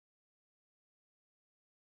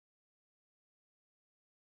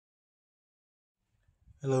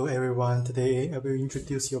Hello everyone, today I will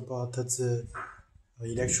introduce you about the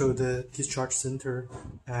electrode discharge center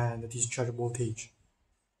and discharge voltage.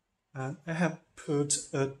 I have put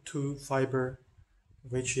two fiber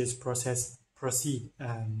which is proceed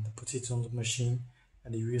and put it on the machine,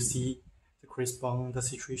 and you will see the corresponding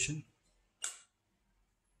situation.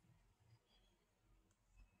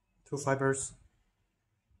 Two fibers.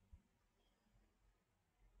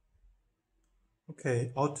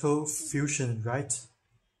 Okay, auto fusion, right?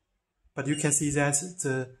 But you can see that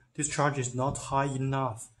the discharge is not high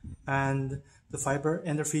enough, and the fiber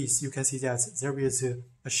interface, you can see that there is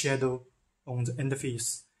a shadow on the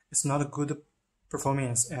interface. It's not a good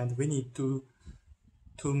performance, and we need to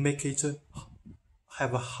make it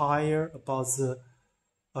have a higher about the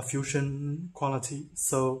fusion quality.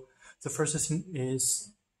 So the first thing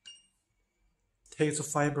is take the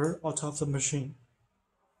fiber out of the machine.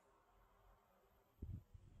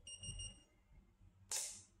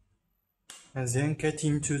 And then get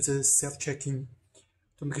into the self-checking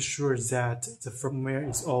to make sure that the firmware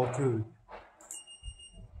is all good.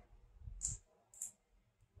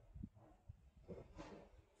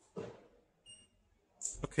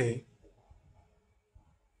 Okay.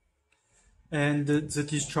 And the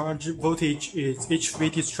discharge voltage is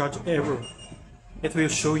HV discharge error. It will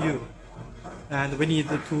show you. And we need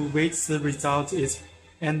to wait the result is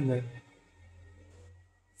ended.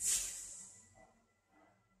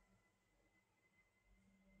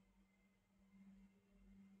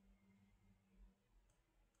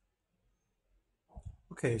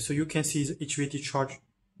 Okay, so you can see the HV discharge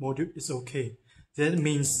module is okay. That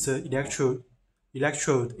means the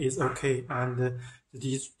electrode is okay, and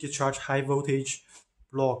the discharge high voltage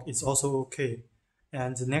block is also okay.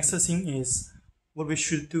 And the next thing is, what we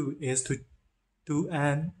should do is to do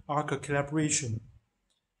an arc calibration.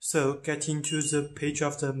 So get into the page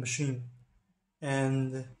of the machine,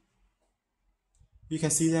 and you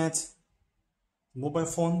can see that mobile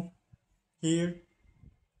phone here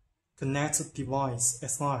connect device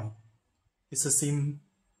SI. It's the same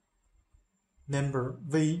number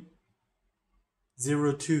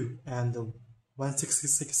V02 and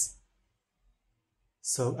 166.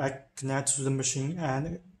 So I connect to the machine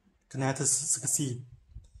and connect succeed.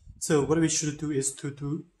 So what we should do is to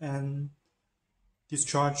do an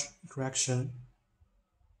discharge correction.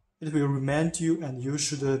 It will remind you, and you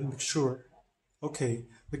should make sure. Okay,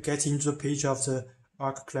 we get into the page of the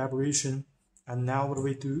arc collaboration, and now what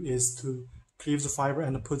we do is to cleave the fiber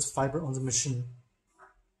and put the fiber on the machine.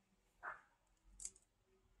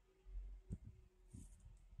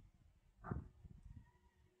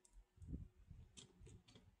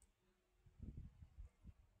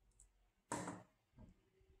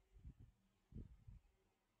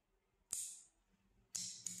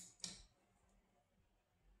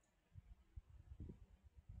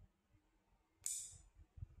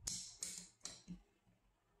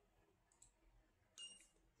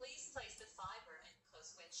 Place the fiber in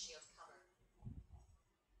close windshield cover.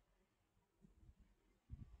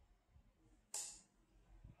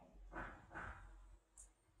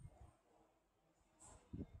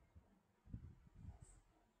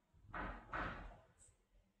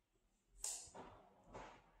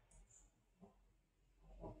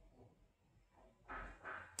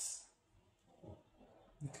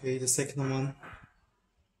 Okay, the second one.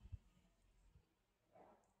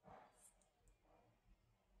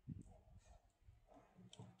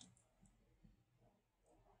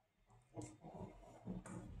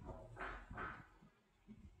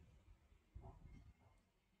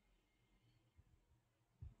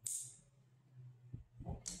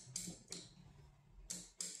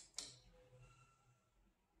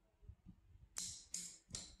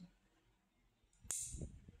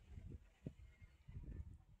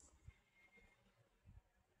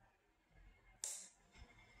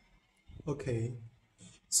 Okay,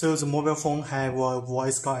 so the mobile phone have a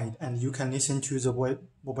voice guide, and you can listen to the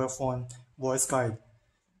mobile phone voice guide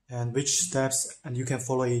and which steps, and you can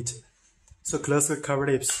follow it. So close the cover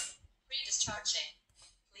lips. Pre-discharging.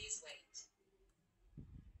 Please wait.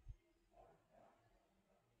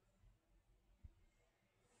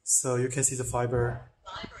 So you can see the fiber.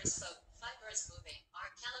 Fiber is moving.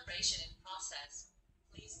 Arc calibration in process.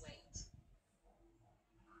 Please wait.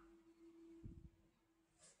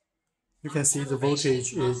 You can see the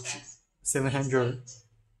voltage is 700.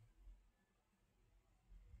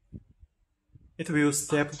 It will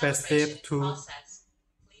step by step to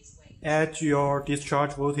add your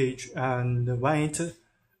discharge voltage, and when it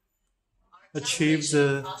achieves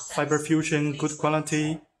the fiber fusion good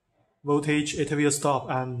quality voltage, it will stop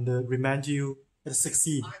and remind you it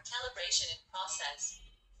succeed. Arc calibration in process.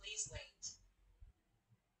 Please wait.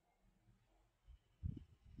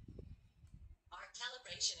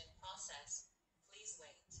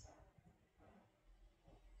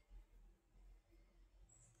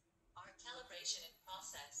 calibration in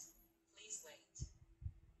process. Please wait.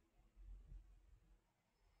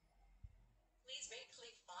 Please wait,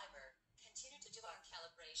 click fiber. Continue to do our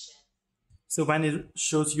calibration. So when it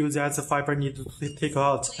shows you that the fiber needs to take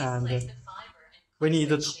out, Please and place the fiber and we click need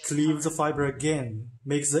to ratio cleave the cover. fiber again,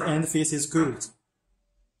 make the end faces good.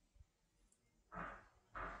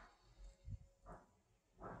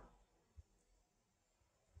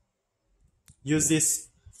 Use this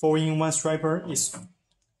 4-in-1 striper is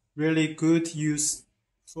really good use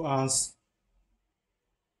for us.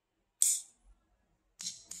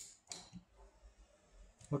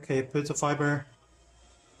 Okay, put the fiber.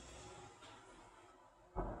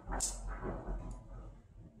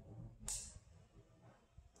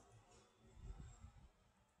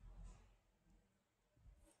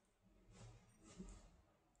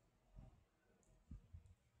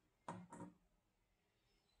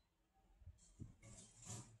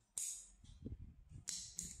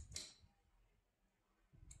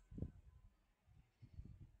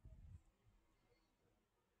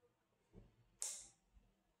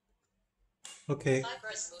 Okay,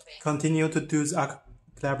 Fiber is moving. continue to do the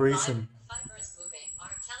collaboration. Fiber is moving. Our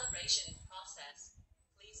calibration in process.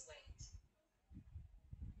 Please wait.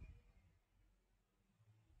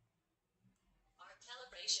 Our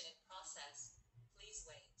calibration in process. Please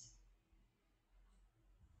wait.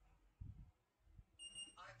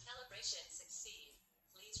 Our calibration succeed.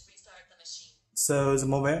 Please restart the machine. So the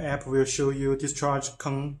mobile app will show you discharge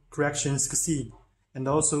correction succeed, and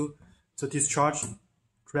also the discharge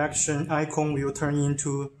correction icon will turn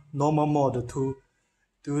into normal mode to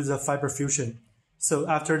do the fiber fusion. So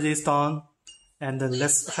after this done, and then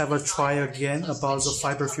let's have a try again about the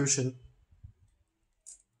fiber fusion.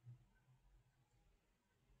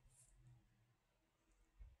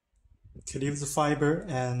 Cleave the fiber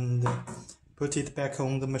and put it back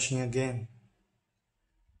on the machine again.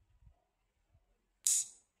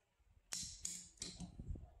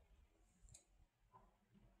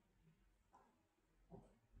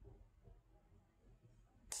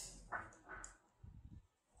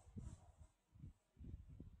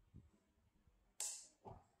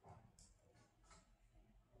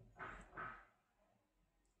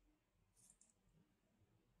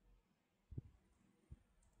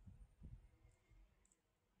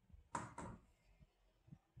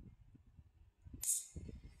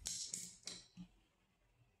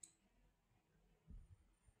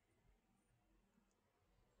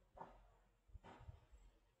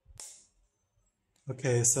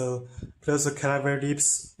 Okay, so close the caliber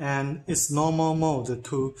lips, and it's normal mode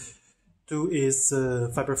to do its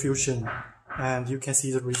fiber fusion, and you can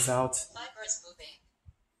see the result. Fiber is moving.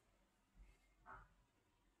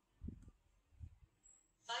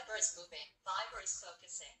 Fiber is moving. Fiber is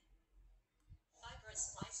focusing. Fiber is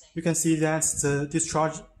splicing. You can see that the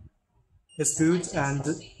discharge is good, and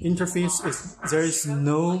the interface is there is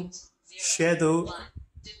no shadow,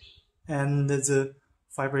 and the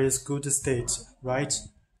fiber is good state, right?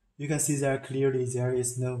 You can see that clearly there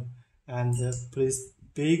is no, and place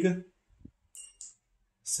big,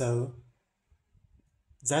 so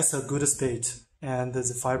that's a good state, and the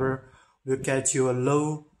fiber will get you a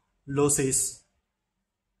low losses.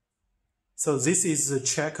 So this is a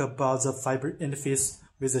check about the fiber interface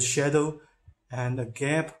with a shadow and a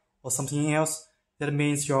gap or something else. That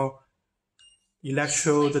means your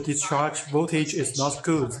electrode discharge voltage is not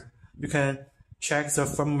good. You can check the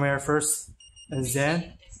firmware first and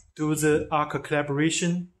then do the arc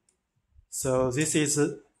calibration. So this is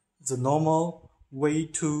the normal way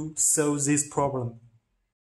to solve this problem.